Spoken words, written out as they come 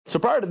So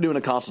prior to doing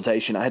a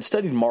consultation, I had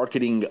studied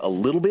marketing a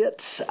little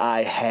bit.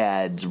 I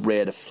had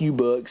read a few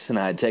books, and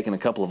I had taken a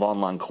couple of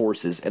online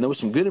courses, and there was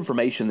some good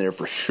information there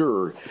for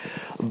sure.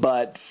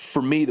 But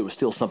for me, there was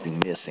still something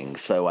missing.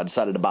 So I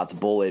decided to bite the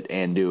bullet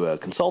and do a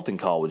consulting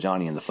call with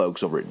Johnny and the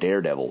folks over at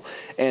Daredevil.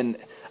 And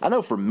I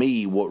know for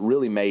me, what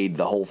really made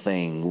the whole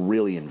thing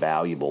really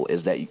invaluable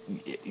is that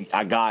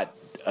I got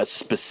a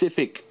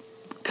specific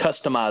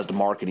customized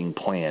marketing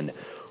plan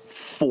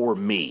for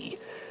me.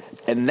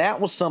 And that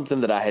was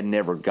something that I had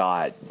never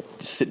got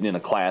sitting in a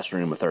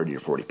classroom with 30 or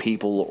 40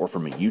 people, or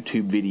from a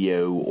YouTube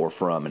video, or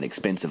from an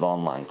expensive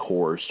online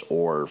course,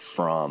 or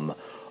from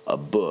a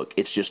book.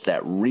 It's just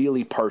that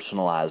really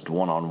personalized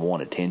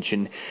one-on-one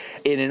attention.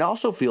 And it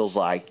also feels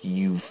like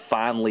you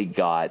finally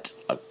got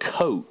a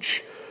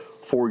coach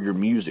for your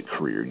music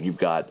career. You've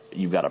got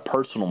a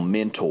personal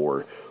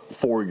mentor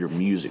for your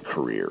music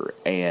career.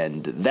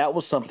 And that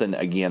was something,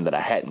 again, that I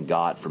hadn't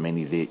got from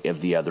any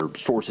of the other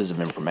sources of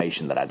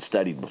information that I'd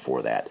studied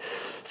before that.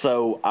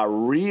 So I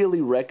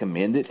really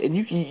recommend it. And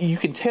you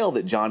can tell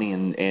that Johnny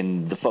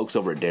and the folks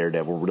over at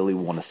Daredevil really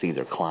want to see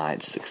their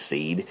clients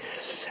succeed.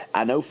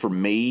 I know for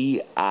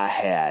me, I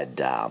had,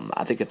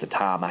 I think at the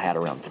time I had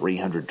around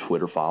 300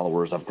 Twitter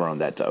followers. I've grown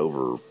that to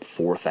over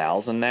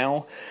 4,000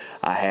 now.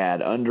 I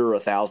had under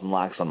 1,000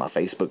 likes on my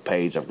Facebook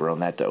page. I've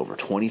grown that to over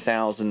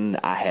 20,000.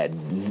 I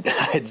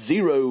had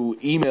 0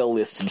 email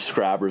list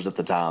subscribers at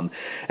the time,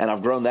 and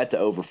I've grown that to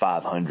over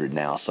 500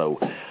 now. So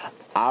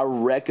I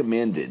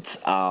recommend it.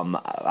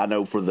 I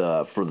know for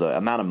the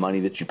amount of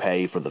money that you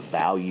pay, for the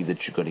value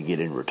that you're going to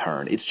get in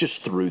return, it's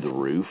just through the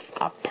roof.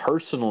 I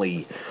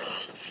personally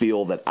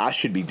feel that I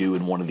should be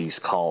doing one of these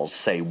calls,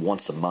 say,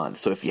 once a month.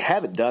 So if you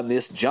haven't done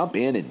this, jump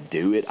in and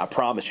do it. I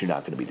promise you're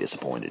not going to be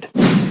disappointed.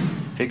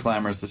 Hey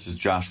Climbers, this is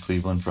Josh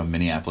Cleveland from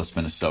Minneapolis,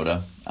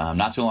 Minnesota.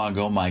 Not too long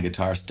ago, my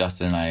guitarist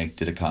Dustin and I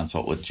did a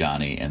consult with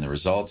Johnny, and the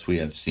results we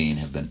have seen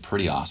have been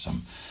pretty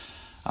awesome.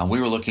 We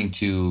were looking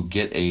to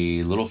get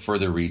a little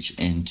further reach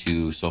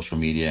into social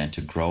media and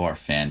to grow our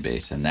fan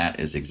base, and that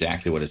is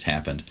exactly what has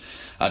happened.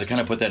 To kind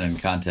of put that in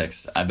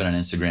context, I've been on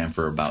Instagram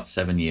for about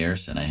 7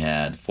 years, and I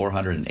had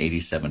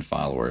 487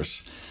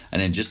 followers.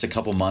 And in just a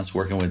couple months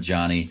working with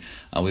Johnny,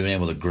 we've been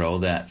able to grow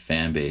that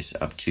fan base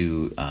up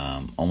to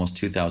almost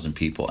 2,000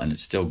 people, and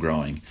it's still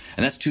growing.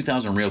 And that's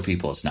 2,000 real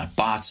people. It's not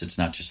bots. It's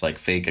not just like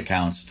fake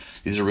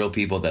accounts. These are real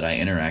people that I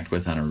interact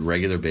with on a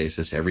regular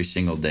basis every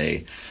single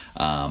day,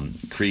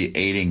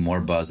 creating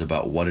more buzz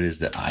about what it is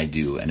that I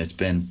do, and it's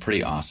been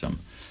pretty awesome.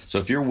 So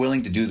if you're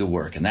willing to do the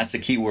work, and that's the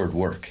key word,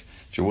 work.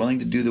 If you're willing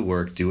to do the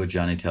work, do what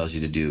Johnny tells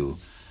you to do.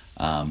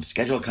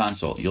 Schedule a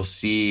consult. You'll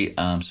see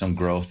some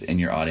growth in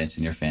your audience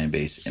and your fan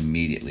base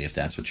immediately if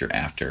that's what you're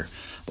after.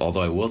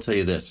 Although I will tell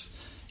you this,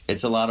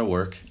 it's a lot of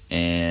work,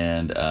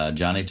 and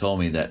Johnny told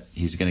me that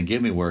he's going to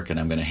give me work and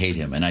I'm going to hate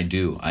him, and I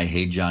do. I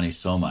hate Johnny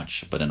so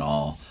much, but in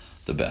all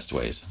the best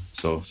ways.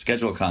 So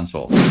schedule a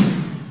consult. Social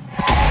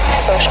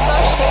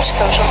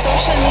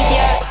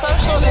media.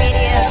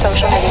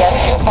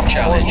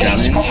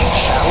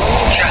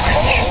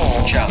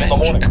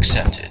 Challenge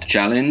accepted.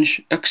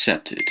 Challenge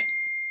accepted.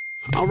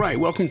 All right,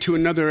 welcome to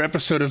another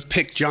episode of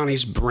Pick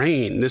Johnny's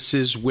Brain. This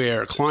is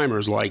where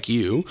climbers like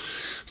you,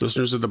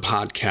 listeners of the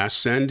podcast,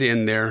 send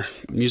in their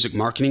music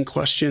marketing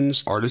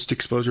questions, artist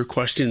exposure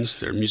questions,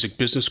 their music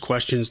business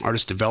questions,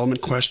 artist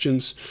development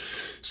questions.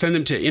 Send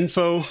them to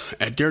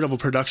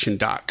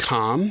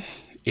info@daredevilproduction.com.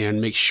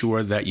 And make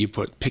sure that you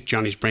put Pick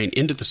Johnny's Brain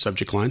into the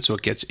subject line so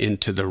it gets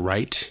into the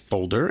right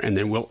folder, and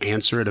then we'll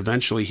answer it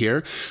eventually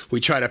here. We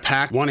try to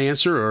pack one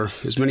answer, or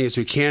as many as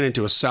we can,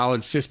 into a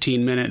solid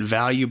 15-minute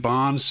value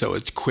bomb so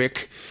it's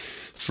quick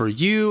for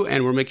you,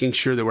 and we're making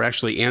sure that we're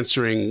actually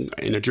answering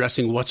and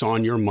addressing what's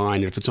on your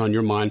mind. And if it's on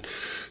your mind,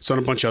 it's on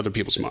a bunch of other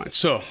people's minds.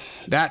 So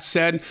that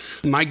said,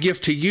 my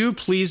gift to you,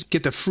 please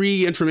get the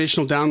free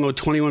informational download,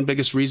 21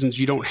 Biggest Reasons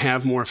You Don't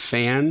Have More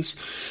Fans.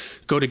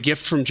 Go to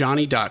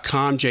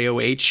giftfromjohnny.com,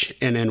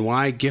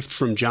 JOHNNY,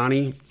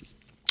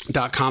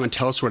 giftfromjohnny.com, and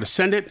tell us where to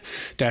send it.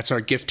 That's our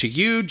gift to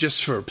you,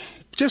 just for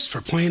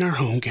playing our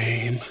home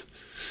game.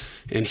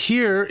 And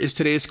here is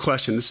today's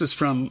question. This is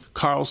from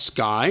Carl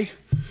Sky.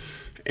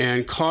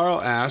 And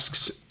Carl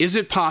asks, is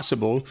it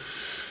possible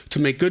to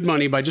make good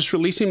money by just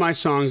releasing my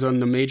songs on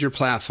the major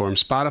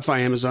platforms, Spotify,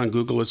 Amazon,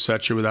 Google,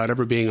 etc., without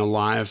ever being a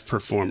live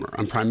performer?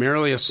 I'm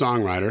primarily a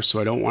songwriter, so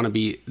I don't want to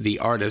be the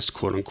artist,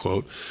 quote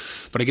unquote,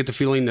 but I get the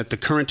feeling that the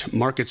current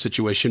market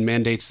situation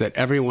mandates that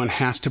everyone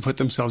has to put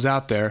themselves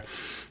out there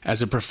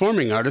as a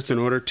performing artist in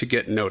order to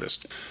get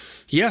noticed.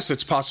 Yes,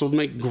 it's possible to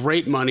make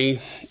great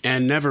money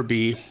and never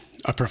be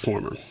a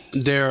performer.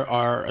 There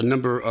are a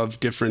number of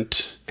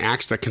different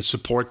acts that can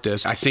support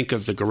this. I think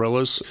of the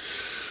Gorillaz,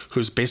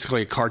 who's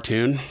basically a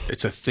cartoon.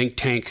 It's a think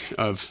tank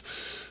of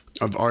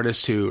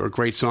artists who are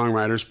great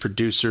songwriters,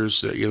 producers.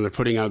 They're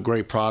putting out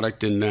great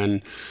product, and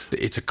then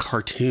it's a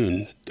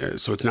cartoon,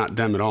 so it's not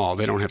them at all.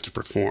 They don't have to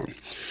perform.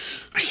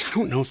 I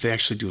don't know if they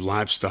actually do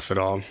live stuff at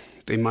all.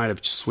 They might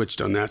have switched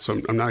on that, so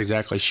I'm not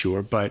exactly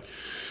sure, but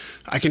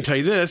I can tell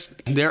you this,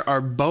 there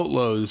are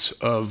boatloads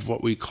of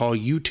what we call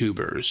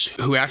YouTubers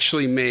who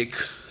actually make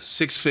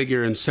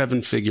six-figure and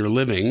seven-figure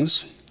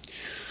livings.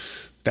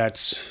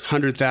 That's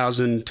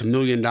 $100,000 to $1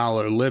 million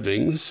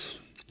livings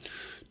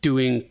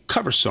doing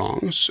cover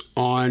songs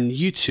on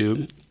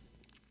YouTube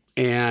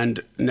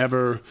and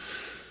never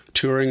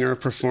touring or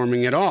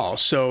performing at all.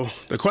 So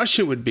the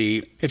question would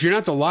be, if you're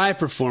not the live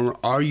performer,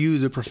 are you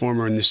the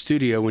performer in the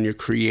studio when you're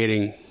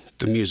creating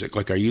the music?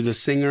 Like, are you the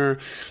singer?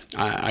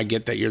 I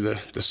get that you're the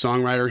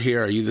songwriter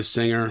here. Are you the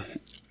singer,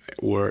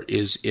 or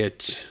is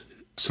it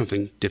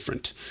something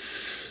different?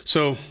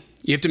 So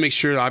you have to make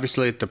sure,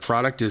 obviously, that the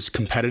product is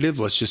competitive.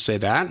 Let's just say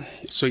that.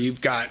 So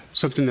you've got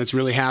something that's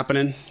really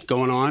happening,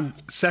 going on.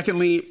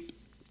 Secondly,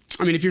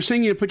 I mean, if you're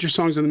saying you put your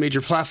songs on the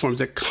major platforms,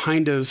 that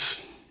kind of,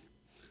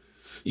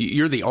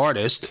 you're the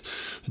artist,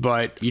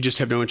 but you just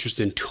have no interest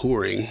in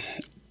touring,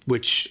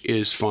 which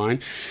is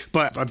fine.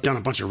 But I've done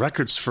a bunch of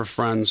records for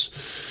friends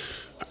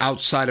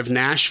outside of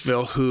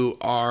Nashville who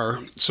are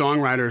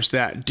songwriters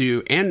that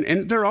do,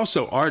 and they're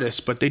also artists,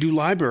 but they do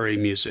library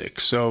music.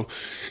 So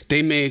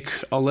they make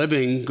a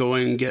living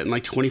getting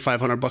like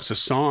 $2,500 a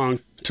song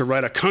to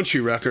write a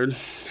country record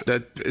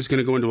that is going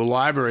to go into a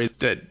library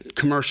that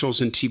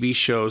commercials and TV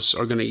shows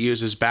are going to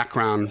use as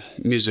background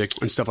music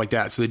and stuff like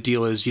that. So the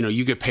deal is,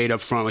 you get paid up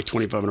front like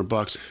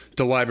 $2,500.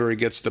 The library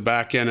gets the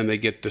back end and they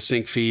get the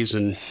sync fees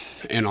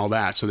and all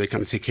that. So they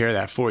kind of take care of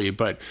that for you.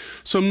 But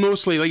so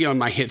mostly,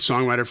 my hit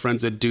songwriter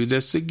friends that do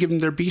this, they give them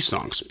their B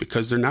songs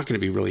because they're not going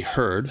to be really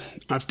heard.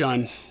 I've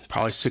done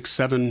probably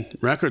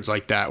 6-7 records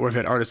like that where I've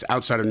had artists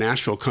outside of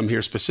Nashville come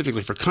here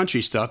specifically for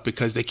country stuff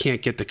because they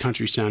can't get the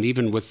country sound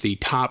even with the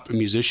top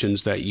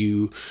musicians that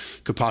you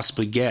could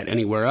possibly get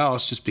anywhere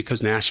else, just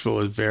because Nashville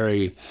is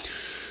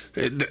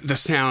the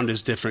sound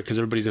is different because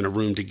everybody's in a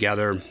room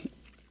together,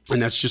 and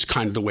that's just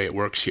kind of the way it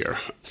works here.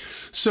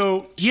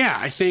 So yeah,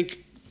 I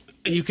think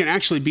you can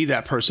actually be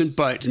that person,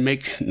 but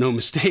make no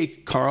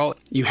mistake, Carl,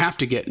 you have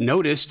to get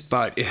noticed,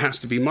 but it has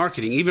to be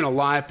marketing. Even a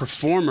live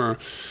performer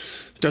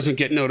doesn't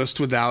get noticed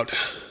without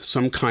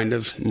some kind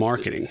of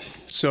marketing.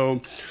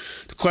 So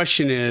the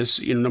question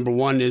is, number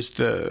one, is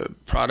the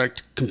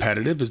product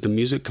competitive? Is the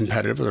music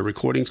competitive? Are the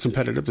recordings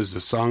competitive? Is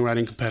the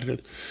songwriting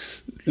competitive?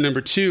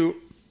 Number two,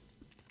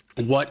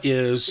 what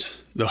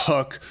is the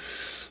hook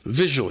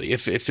visually?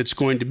 If it's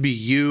going to be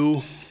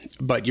you,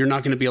 but you're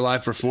not going to be a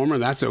live performer,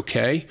 that's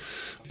okay.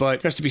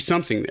 But there has to be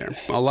something there.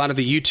 A lot of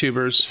the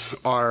YouTubers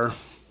are,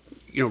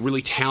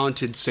 really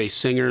talented, say,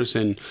 singers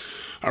and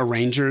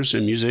arrangers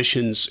and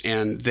musicians,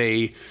 and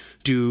they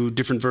do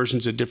different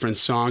versions of different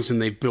songs,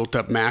 and they've built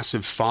up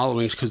massive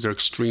followings because they're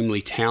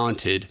extremely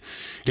talented.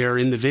 They're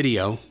in the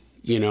video,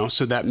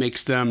 so that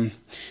makes them,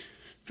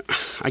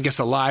 I guess,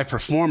 a live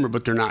performer,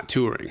 but they're not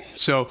touring.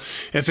 So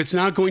if it's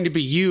not going to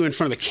be you in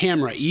front of the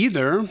camera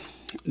either,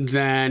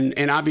 then,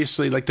 and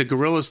obviously like the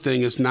Gorillaz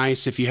thing is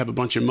nice if you have a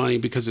bunch of money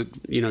because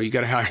you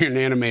got to hire an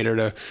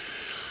animator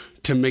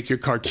to make your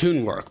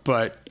cartoon work.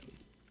 But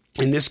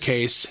in this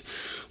case,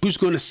 who's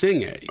going to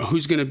sing it?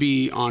 Who's going to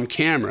be on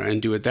camera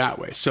and do it that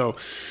way? So,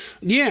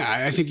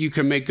 yeah, I think you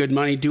can make good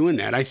money doing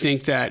that. I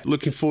think that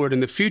looking forward in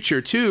the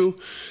future, too,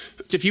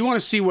 if you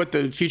want to see what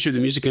the future of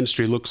the music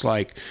industry looks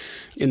like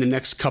in the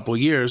next couple of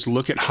years,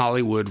 look at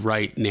Hollywood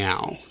right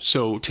now.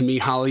 So, to me,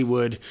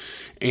 Hollywood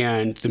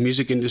and the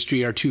music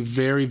industry are two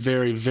very,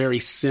 very, very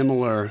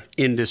similar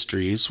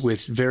industries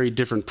with very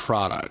different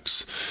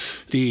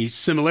products. The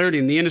similarity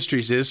in the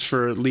industries is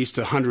for at least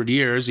 100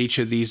 years, each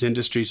of these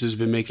industries has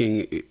been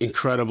making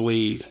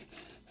incredibly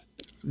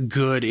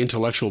good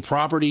intellectual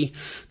property,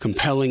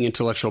 compelling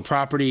intellectual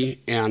property,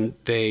 and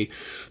they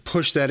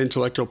push that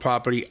intellectual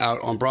property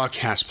out on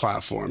broadcast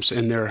platforms,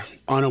 and they're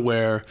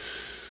unaware.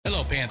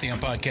 Hello, Pantheon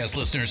Podcast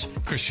listeners.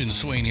 Christian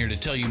Swain here to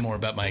tell you more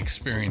about my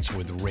experience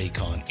with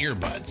Raycon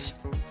earbuds.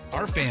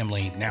 Our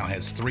family now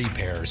has 3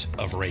 pairs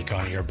of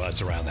Raycon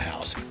earbuds around the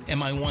house, and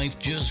my wife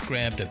just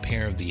grabbed a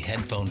pair of the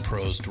Headphone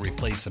Pros to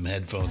replace some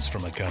headphones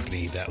from a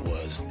company that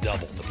was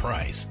double the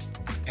price.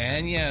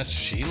 And yes,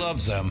 she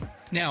loves them.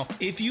 Now,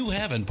 if you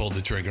haven't pulled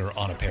the trigger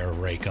on a pair of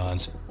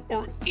Raycons,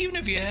 or even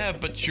if you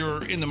have, but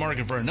you're in the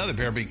market for another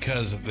pair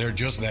because they're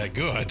just that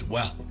good,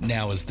 well,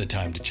 now is the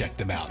time to check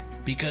them out,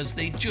 because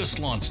they just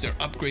launched their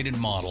upgraded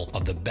model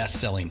of the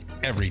best-selling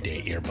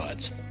everyday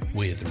earbuds.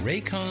 With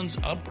Raycon's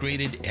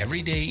upgraded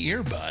everyday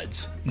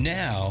earbuds,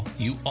 now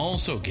you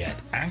also get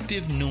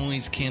active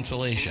noise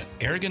cancellation,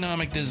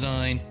 ergonomic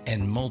design,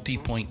 and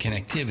multi-point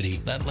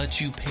connectivity that lets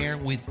you pair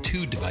with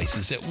 2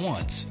 devices at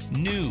once.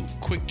 New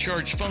quick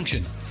charge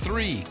function,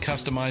 3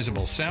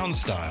 customizable sound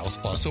styles,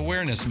 plus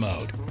awareness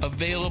mode.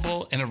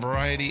 Available in a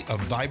variety of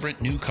vibrant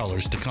new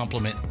colors to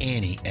complement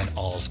any and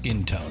all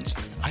skin tones.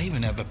 I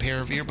even have a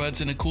pair of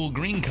earbuds in a cool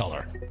green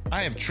color.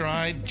 I have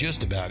tried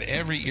just about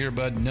every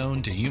earbud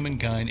known to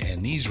humankind,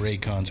 and these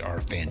Raycons are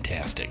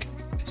fantastic.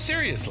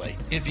 Seriously,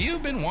 if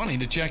you've been wanting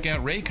to check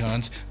out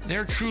Raycons,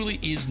 there truly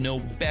is no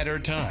better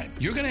time.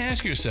 You're going to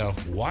ask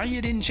yourself why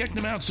you didn't check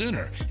them out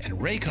sooner, and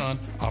Raycon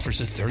offers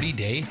a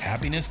 30-day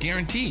happiness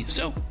guarantee.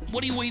 So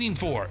what are you waiting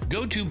for?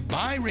 Go to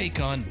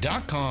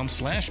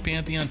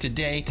buyraycon.com/Pantheon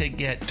today to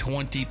get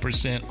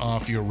 20%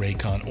 off your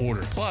Raycon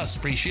order, plus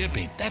free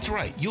shipping. That's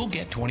right, you'll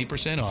get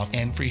 20% off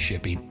and free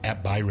shipping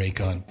at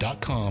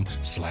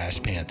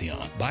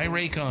buyraycon.com/Pantheon.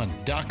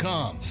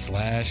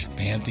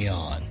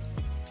 buyraycon.com/Pantheon.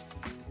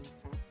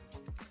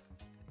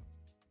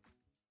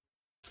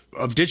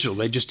 Of digital,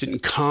 they just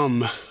didn't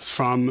come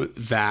from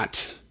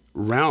that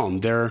realm.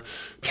 Their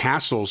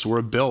castles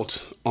were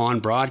built on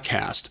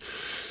broadcast.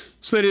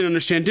 So they didn't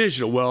understand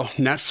digital. Well,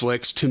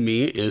 Netflix, to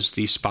me, is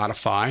the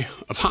Spotify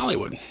of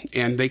Hollywood.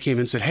 And they came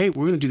and said, hey,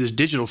 we're going to do this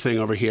digital thing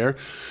over here.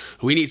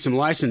 We need some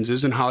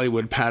licenses. And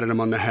Hollywood patted them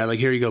on the head, like,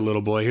 here you go,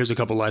 little boy. Here's a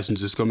couple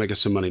licenses. Go make us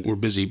some money. We're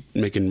busy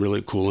making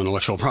really cool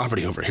intellectual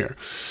property over here.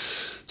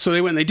 So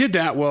they went and they did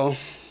that. Well,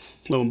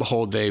 lo and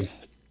behold, they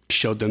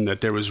showed them that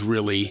there was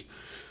really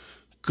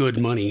good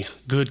money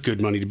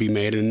to be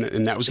made.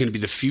 And that was going to be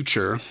the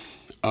future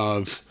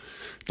of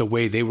the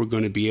way they were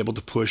going to be able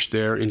to push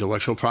their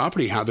intellectual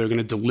property, how they're going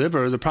to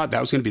deliver the product. That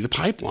was going to be the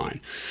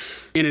pipeline.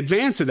 In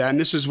advance of that, and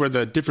this is where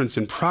the difference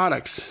in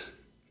products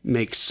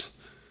makes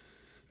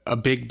a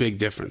big, big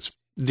difference.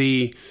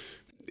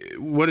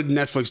 What did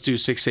Netflix do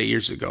 6-8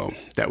 years ago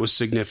that was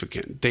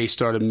significant? They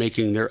started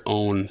making their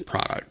own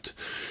product.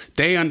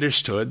 They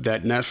understood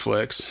that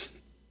Netflix,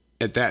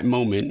 at that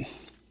moment,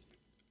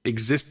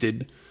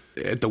 existed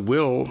at the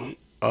will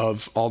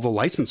of all the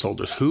license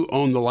holders. Who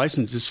owned the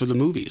licenses for the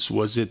movies?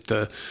 Was it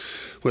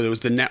whether it was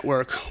the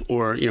network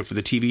or, for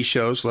the TV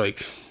shows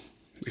like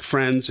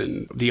Friends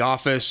and The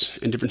Office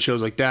and different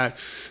shows like that,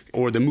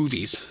 or the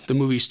movie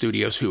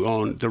studios who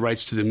owned the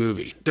rights to the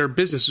movie? Their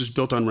business was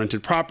built on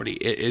rented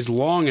property. As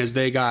long as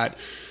they got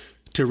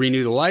to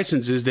renew the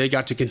licenses, they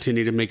got to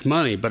continue to make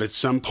money. But at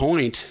some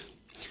point,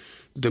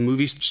 the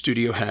movie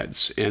studio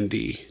heads and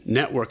the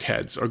network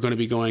heads are going to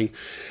be going,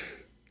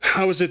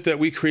 how is it that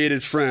we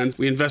created Friends?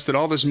 We invested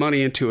all this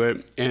money into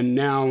it, and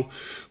now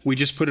we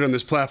just put it on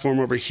this platform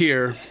over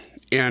here,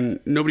 and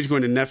nobody's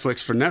going to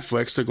Netflix for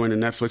Netflix. They're going to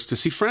Netflix to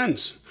see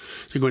Friends.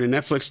 They're going to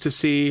Netflix to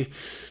see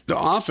The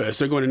Office.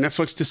 They're going to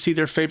Netflix to see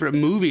their favorite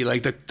movie.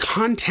 Like, the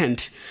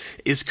content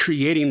is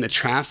creating the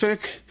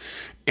traffic,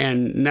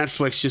 and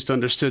Netflix just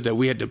understood that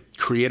we had to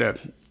create a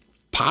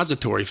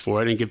repository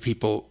for it and give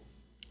people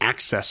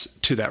access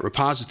to that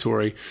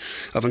repository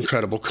of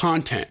incredible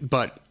content.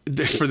 But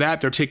for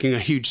that, they're taking a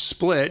huge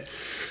split.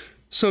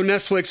 So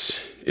Netflix,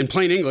 in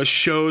plain English,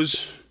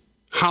 shows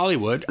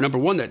Hollywood, number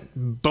one, that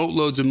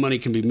boatloads of money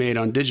can be made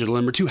on digital.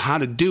 Number two, how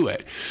to do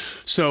it.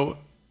 So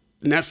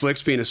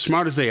Netflix, being as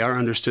smart as they are,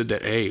 understood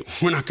that, hey,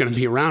 we're not going to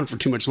be around for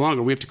too much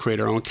longer. We have to create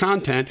our own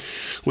content,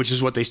 which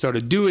is what they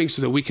started doing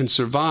so that we can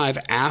survive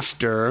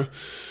after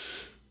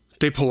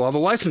they pull all the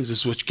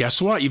licenses, which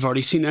guess what? You've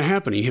already seen that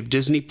happen. You have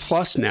Disney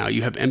Plus now.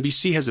 You have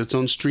NBC has its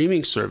own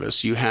streaming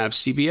service. You have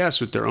CBS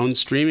with their own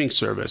streaming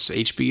service,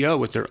 HBO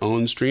with their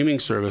own streaming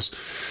service,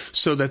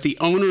 so that the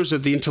owners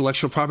of the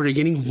intellectual property are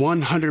getting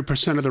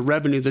 100% of the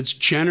revenue that's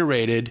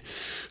generated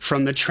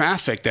from the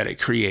traffic that it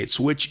creates,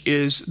 which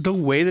is the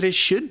way that it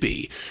should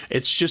be.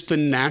 It's just the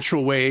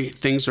natural way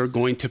things are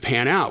going to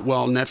pan out.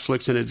 Well,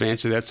 Netflix, in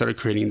advance of that, started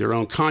creating their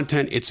own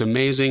content. It's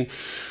amazing.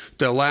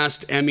 The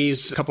last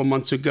Emmys a couple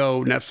months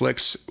ago,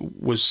 Netflix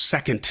was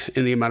second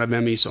in the amount of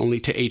Emmys, only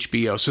to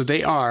HBO. So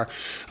they are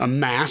a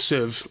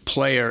massive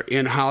player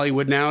in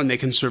Hollywood now, and they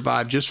can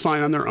survive just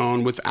fine on their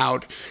own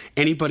without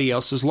anybody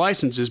else's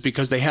licenses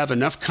because they have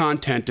enough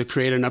content to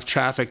create enough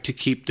traffic to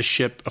keep the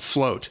ship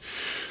afloat.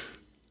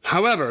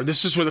 However,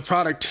 this is where the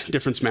product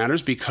difference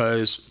matters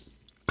because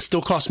it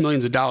still costs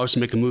millions of dollars to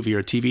make a movie or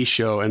a TV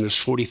show, and there's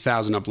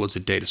 40,000 uploads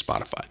a day to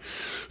Spotify.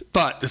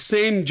 But the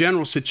same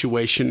general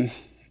situation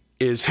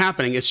is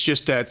happening. It's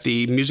just that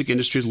the music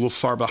industry is a little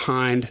far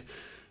behind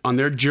on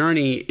their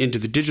journey into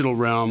the digital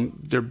realm.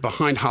 They're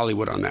behind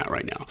Hollywood on that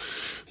right now.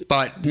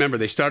 But remember,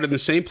 they started in the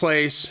same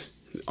place,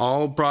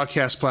 all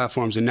broadcast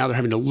platforms, and now they're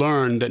having to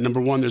learn that,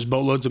 number one, there's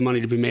boatloads of money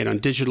to be made on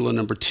digital, and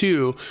number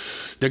two,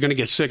 they're going to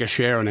get sick of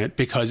sharing it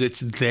because it's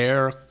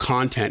their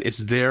content, it's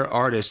their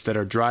artists that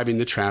are driving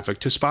the traffic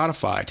to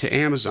Spotify, to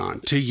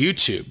Amazon, to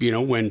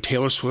YouTube. When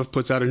Taylor Swift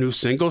puts out a new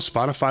single,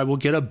 Spotify will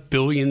get 1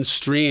 billion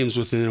streams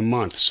within a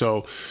month.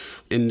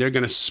 And they're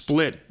going to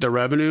split the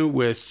revenue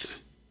with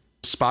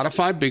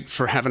Spotify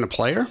for having a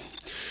player,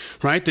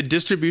 right? The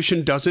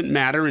distribution doesn't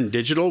matter in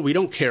digital. We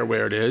don't care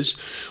where it is.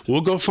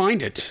 We'll go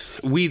find it.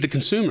 We, the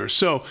consumers.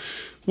 So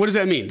what does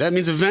that mean? That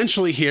means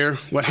eventually here,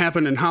 what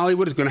happened in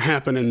Hollywood is going to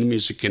happen in the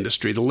music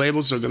industry. The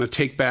labels are going to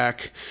take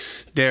back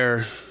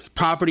their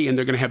property and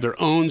they're going to have their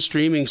own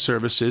streaming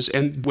services.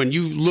 And when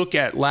you look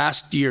at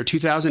last year,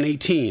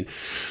 2018, a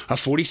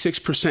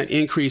 46%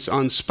 increase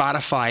on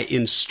Spotify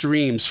in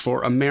streams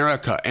for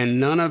America, and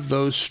none of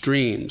those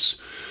streams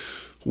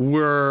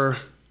were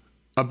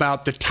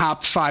about the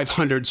top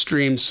 500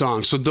 streamed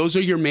songs. So those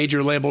are your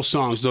major label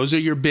songs. Those are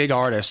your big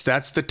artists.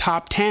 That's the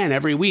top 10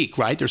 every week,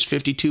 right? There's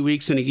 52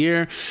 weeks in a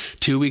year,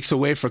 2 weeks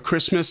away for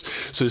Christmas.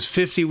 So there's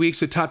 50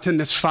 weeks of top 10.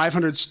 That's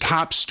 500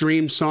 top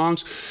streamed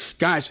songs.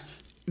 Guys,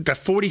 the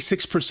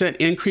 46%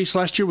 increase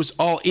last year was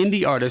all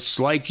indie artists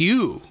like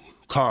you,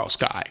 Carl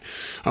Sky.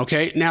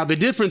 Okay, now the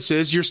difference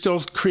is you're still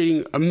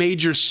creating a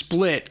major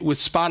split with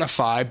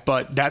Spotify,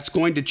 but that's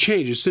going to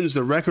change as soon as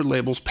the record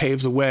labels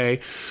pave the way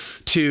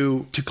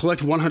to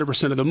collect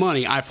 100% of the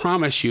money. I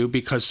promise you,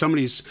 because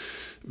somebody's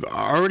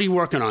already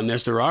working on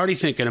this. They're already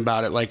thinking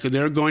about it. Like,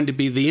 they're going to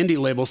be the indie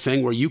label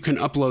thing where you can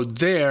upload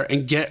there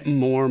and get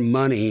more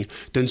money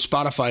than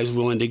Spotify is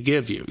willing to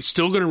give you. It's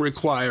still going to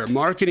require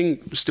marketing.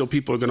 Still,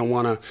 people are going to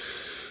want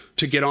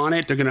to get on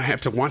it. They're going to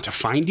have to want to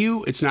find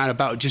you. It's not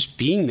about just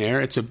being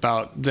there. It's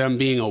about them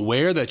being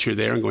aware that you're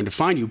there and going to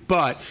find you.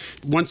 But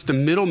once the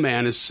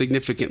middleman is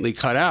significantly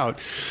cut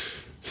out,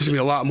 there's going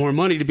to be a lot more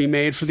money to be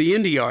made for the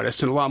indie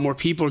artists, and a lot more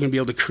people are going to be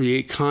able to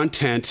create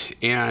content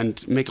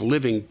and make a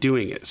living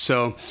doing it.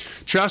 So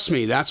trust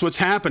me, that's what's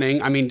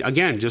happening. I mean,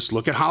 again, just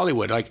look at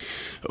Hollywood, like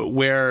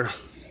where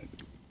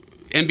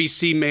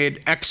NBC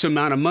made X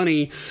amount of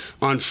money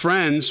on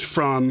Friends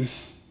from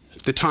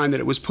the time that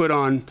it was put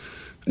on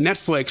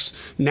Netflix.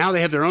 Now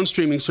they have their own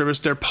streaming service.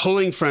 They're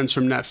pulling Friends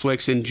from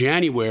Netflix in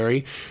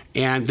January,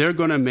 and they're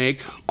going to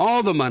make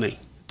all the money.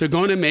 They're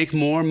going to make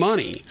more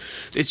money.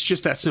 It's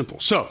just that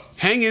simple. So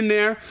hang in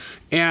there,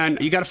 and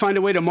you got to find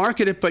a way to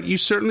market it, but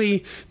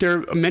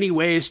there are many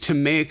ways to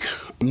make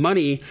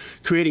money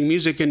creating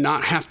music and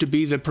not have to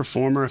be the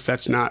performer if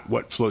that's not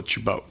what floats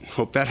your boat.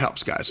 Hope that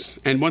helps, guys.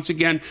 And once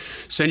again,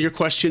 send your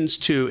questions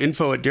to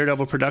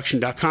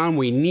info@daredevilproduction.com.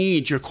 We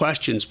need your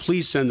questions.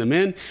 Please send them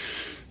in.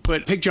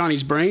 Put Pick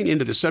Johnny's Brain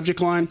into the subject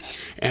line,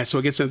 and so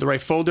it gets into the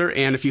right folder.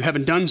 And if you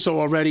haven't done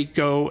so already,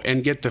 go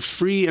and get the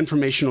free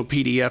informational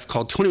PDF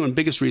called 21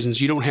 Biggest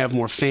Reasons You Don't Have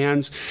More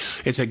Fans.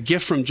 It's a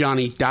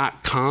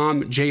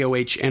giftfromjohnny.com,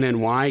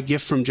 JOHNNY,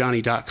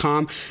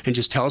 giftfromjohnny.com, and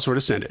just tell us where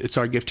to send it. It's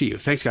our gift to you.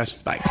 Thanks, guys.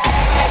 Bye.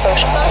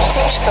 Social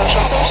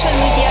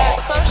media.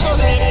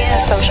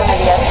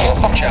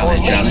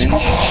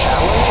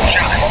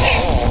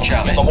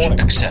 Challenge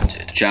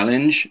accepted.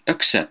 Challenge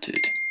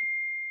accepted.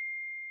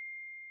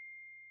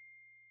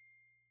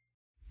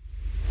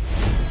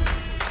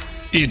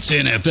 It's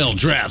NFL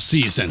draft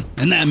season,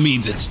 and that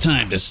means it's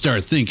time to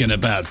start thinking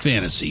about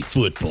fantasy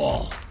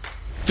football.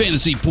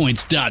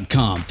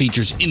 FantasyPoints.com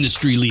features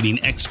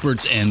industry-leading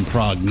experts and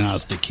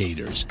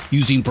prognosticators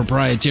using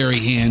proprietary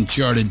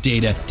hand-charted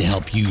data to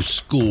help you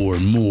score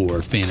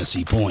more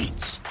fantasy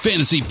points.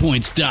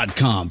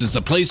 FantasyPoints.com is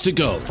the place to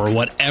go for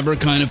whatever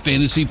kind of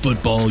fantasy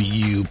football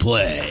you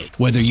play.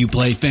 Whether you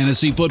play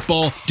fantasy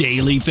football,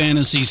 daily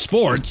fantasy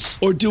sports,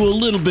 or do a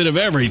little bit of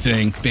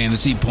everything,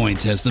 Fantasy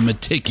Points has the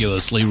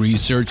meticulously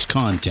researched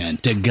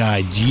content to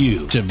guide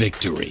you to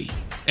victory.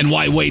 And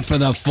why wait for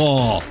the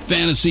fall?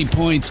 Fantasy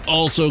Points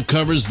also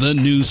covers the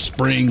new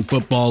spring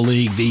football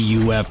league, the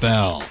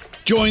UFL.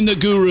 Join the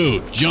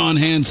guru, John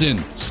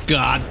Hansen,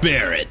 Scott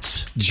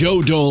Barrett,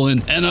 Joe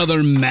Dolan, and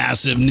other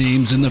massive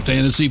names in the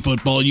fantasy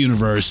football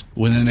universe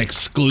with an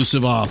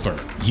exclusive offer.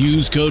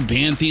 Use code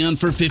Pantheon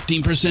for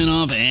 15%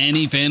 off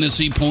any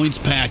Fantasy Points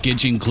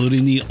package,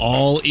 including the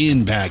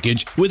all-in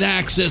package, with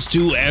access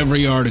to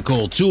every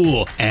article,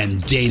 tool,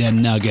 and data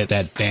nugget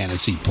that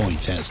Fantasy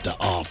Points has to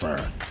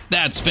offer.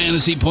 That's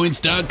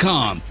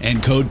FantasyPoints.com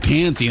and code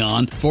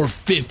Pantheon for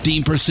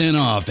 15%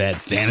 off at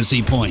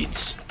Fantasy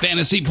Points.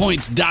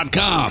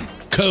 FantasyPoints.com,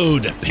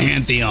 code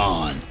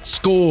Pantheon.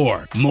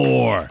 Score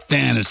more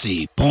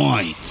fantasy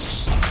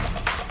points.